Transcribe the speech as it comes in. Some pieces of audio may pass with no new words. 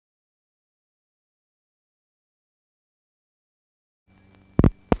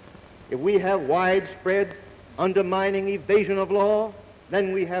If we have widespread, undermining evasion of law,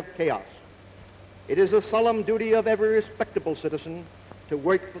 then we have chaos. It is a solemn duty of every respectable citizen to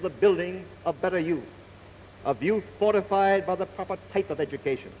work for the building of better youth, of youth fortified by the proper type of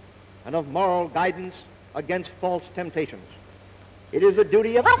education, and of moral guidance against false temptations. It is a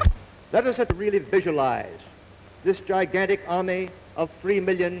duty of... Let us really visualize this gigantic army of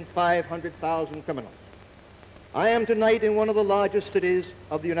 3,500,000 criminals. I am tonight in one of the largest cities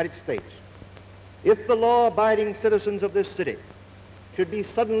of the United States. If the law-abiding citizens of this city should be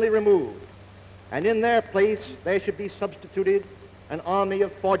suddenly removed, and in their place there should be substituted an army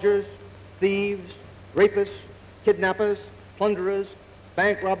of forgers, thieves, rapists, kidnappers, plunderers,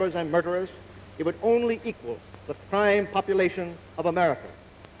 bank robbers, and murderers, it would only equal the crime population of America.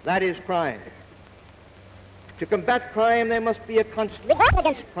 That is crime. To combat crime, there must be a constant...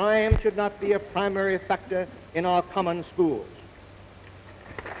 Crime should not be a primary factor in our common schools.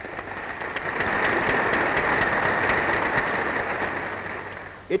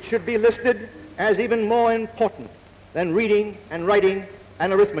 It should be listed as even more important than reading and writing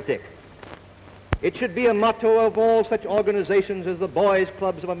and arithmetic. It should be a motto of all such organizations as the Boys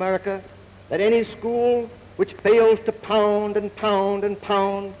Clubs of America that any school which fails to pound and pound and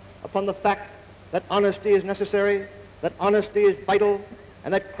pound upon the fact that honesty is necessary, that honesty is vital,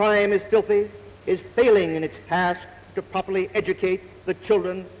 and that crime is filthy, is failing in its task to properly educate the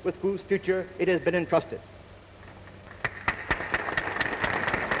children with whose future it has been entrusted.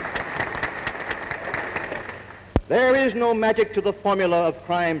 There is no magic to the formula of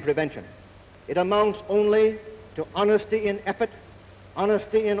crime prevention. It amounts only to honesty in effort,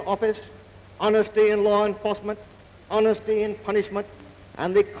 honesty in office, honesty in law enforcement, honesty in punishment,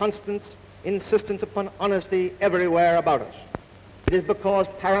 and the constant insistence upon honesty everywhere about us. It is because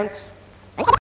parents